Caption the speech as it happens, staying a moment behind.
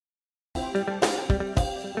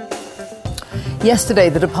Yesterday,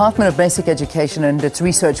 the Department of Basic Education and its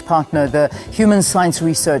research partner, the Human Science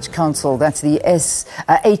Research Council, that's the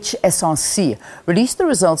HSRC, released the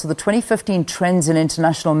results of the 2015 Trends in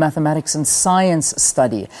International Mathematics and Science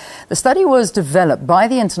study. The study was developed by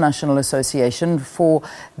the International Association for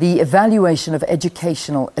the Evaluation of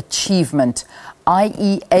Educational Achievement,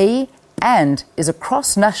 IEA, and is a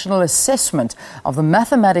cross-national assessment of the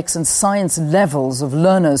mathematics and science levels of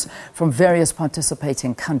learners from various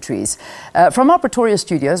participating countries. From our Pretoria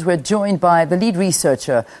studios, we're joined by the lead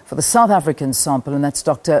researcher for the South African sample, and that's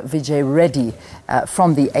Dr. Vijay Reddy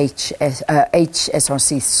from the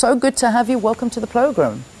HSRC. So good to have you. Welcome to the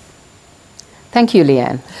program. Thank you,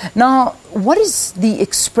 Leanne. Now, what is the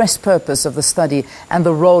express purpose of the study and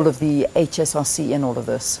the role of the HSRC in all of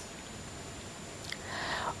this?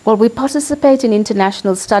 Well, we participate in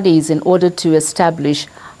international studies in order to establish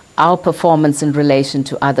our performance in relation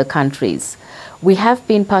to other countries. We have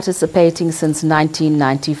been participating since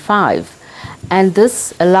 1995, and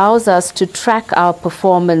this allows us to track our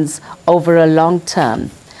performance over a long term.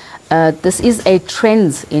 This is a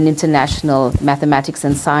trends in international mathematics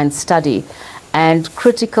and science study, and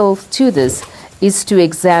critical to this is to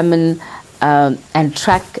examine and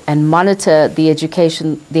track and monitor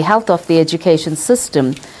the health of the education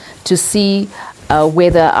system to see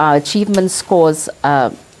whether our achievement scores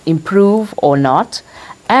improve or not,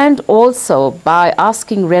 and also by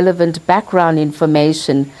asking relevant background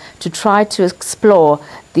information to try to explore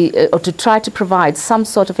or to try to provide some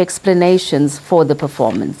sort of explanations for the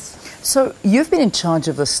performance. So you've been in charge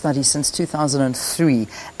of this study since 2003,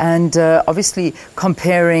 and obviously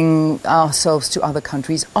comparing ourselves to other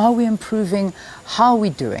countries. Are we improving? How are we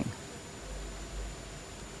doing?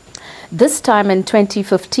 This time in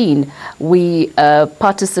 2015, we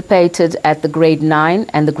participated at the grade 9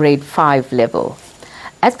 and the grade 5 level.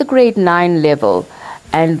 At the grade 9 level,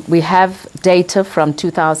 and we have data from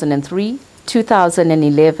 2003,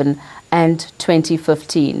 2011, and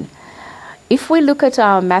 2015. If we look at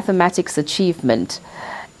our mathematics achievement,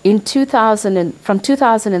 from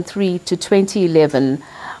 2003 to 2011,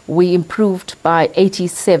 we improved by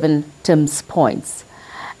 87 TIMSS points.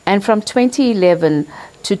 And from 2011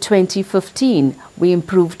 to 2015, we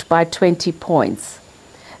improved by 20 points.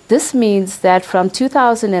 This means that from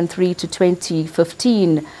 2003 to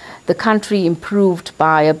 2015, the country improved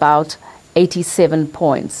by about 87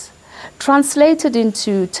 points. Translated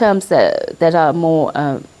into terms that are more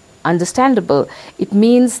understandable, it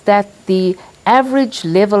means that the average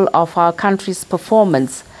level of our country's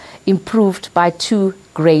performance improved by 2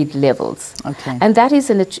 grade levels. Okay. And that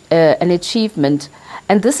is an achievement.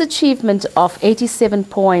 And this achievement of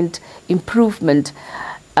 87-point improvement,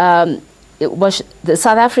 South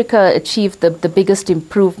Africa achieved the biggest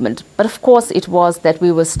improvement. But of course it was that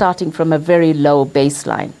we were starting from a very low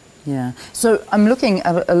baseline. Yeah. So I'm looking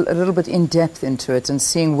at a little bit in depth into it and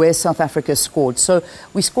seeing where South Africa scored. So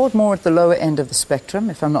we scored more at the lower end of the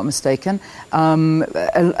spectrum, if I'm not mistaken,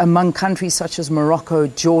 among countries such as Morocco,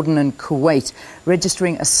 Jordan and Kuwait,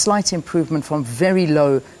 registering a slight improvement from very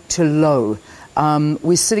low to low.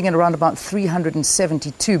 We're sitting at around about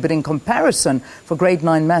 372, but in comparison, for grade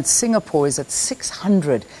 9 maths, Singapore is at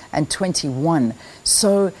 621.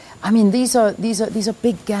 So, I mean, these are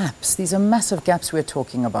big gaps. These are massive gaps we're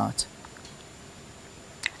talking about.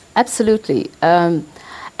 Absolutely. And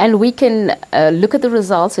we can look at the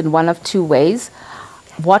results in one of 2 ways.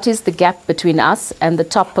 What is the gap between us and the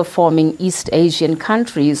top performing East Asian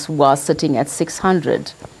countries who are sitting at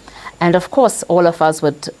 600? And of course, all of us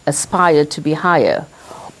would aspire to be higher.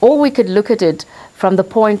 Or we could look at it from the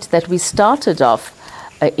point that we started off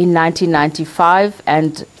in 1995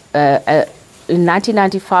 and in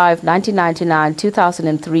 1995, 1999,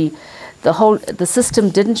 2003, the system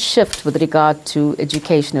didn't shift with regard to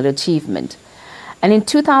educational achievement. And in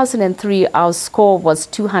 2003, our score was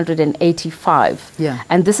 285. Yeah.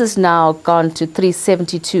 And this has now gone to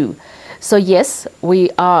 372. So yes, we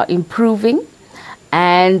are improving.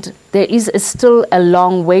 And there is still a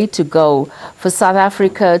long way to go for South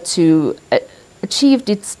Africa to achieve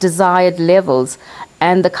its desired levels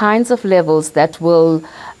and the kinds of levels that will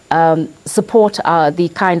support the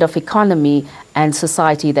kind of economy and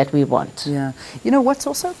society that we want. Yeah. You know, what's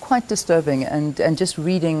also quite disturbing, and just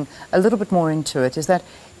reading a little bit more into it, is that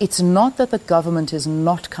it's not that the government is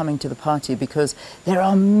not coming to the party, because there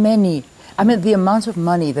are many. I mean, the amount of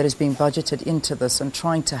money that is being budgeted into this and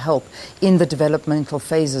trying to help in the developmental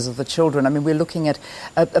phases of the children. I mean, we're looking at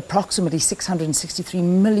approximately 663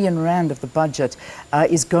 million rand of the budget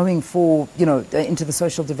is going for, into the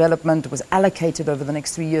social development, was allocated over the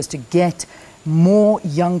next 3 years to get more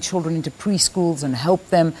young children into preschools and help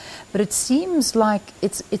them, but it seems like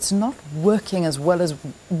it's not working as well as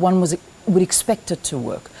one would expect it to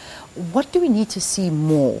work. What do we need to see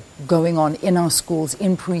more going on in our schools,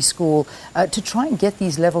 in preschool, to try and get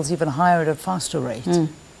these levels even higher at a faster rate?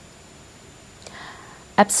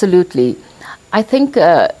 Absolutely. I think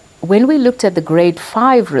when we looked at the grade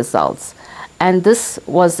 5 results, and this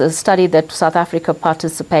was a study that South Africa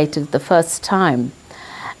participated the first time,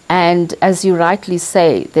 and as you rightly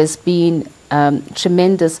say, there's been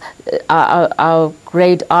tremendous, our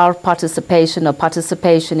grade R participation or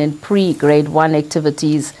participation in pre-grade 1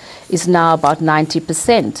 activities is now about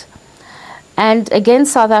 90%. And again,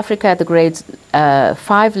 South Africa at the grade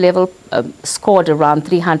 5 level scored around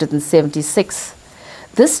 376.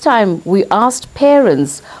 This time we asked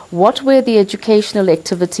parents what were the educational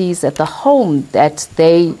activities at the home that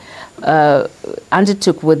they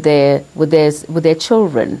undertook with their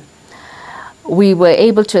children. We were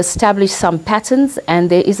able to establish some patterns, and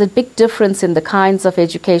there is a big difference in the kinds of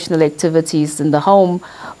educational activities in the home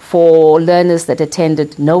for learners that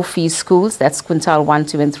attended no-fee schools, that's quintile 1,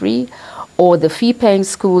 2, and 3, or the fee-paying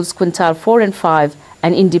schools, quintile 4 and 5,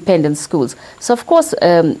 and independent schools. So, of course,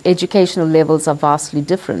 educational levels are vastly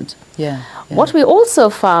different. Yeah. What we also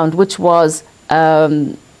found, which was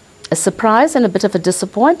a surprise and a bit of a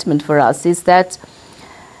disappointment for us, is that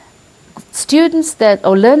students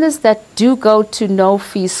or learners that do go to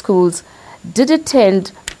no-fee schools did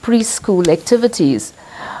attend preschool activities.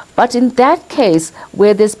 But in that case,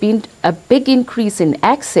 where there's been a big increase in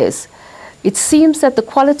access, it seems that the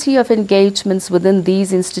quality of engagements within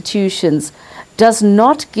these institutions does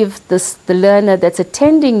not give the learner that's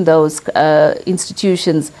attending those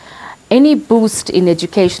institutions any boost in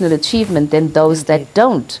educational achievement than those that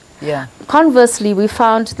don't. Yeah. Conversely, we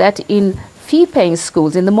found that in fee-paying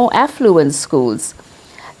schools, in the more affluent schools,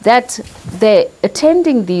 that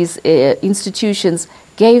attending these institutions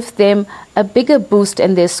gave them a bigger boost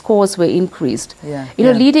and their scores were increased.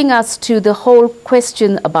 Leading us to the whole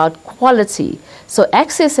question about quality. So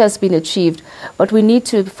access has been achieved, but we need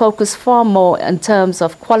to focus far more in terms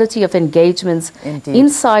of quality of engagements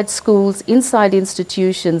inside schools, inside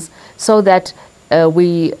institutions, so that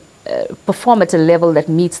we perform at a level that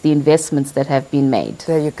meets the investments that have been made.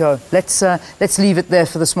 There you go. Let's leave it there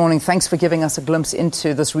for this morning. Thanks for giving us a glimpse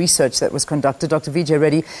into this research that was conducted. Dr. Vijay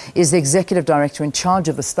Reddy is the Executive Director in charge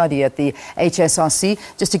of the study at the HSRC.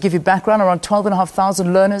 Just to give you background, around 12,500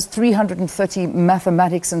 learners, 330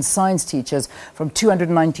 mathematics and science teachers from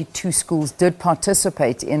 292 schools did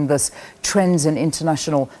participate in this Trends in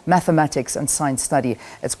International Mathematics and Science study.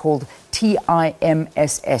 It's called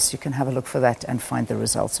TIMSS. You can have a look for that and find the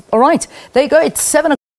results. All right, there you go. It's 7 o'clock.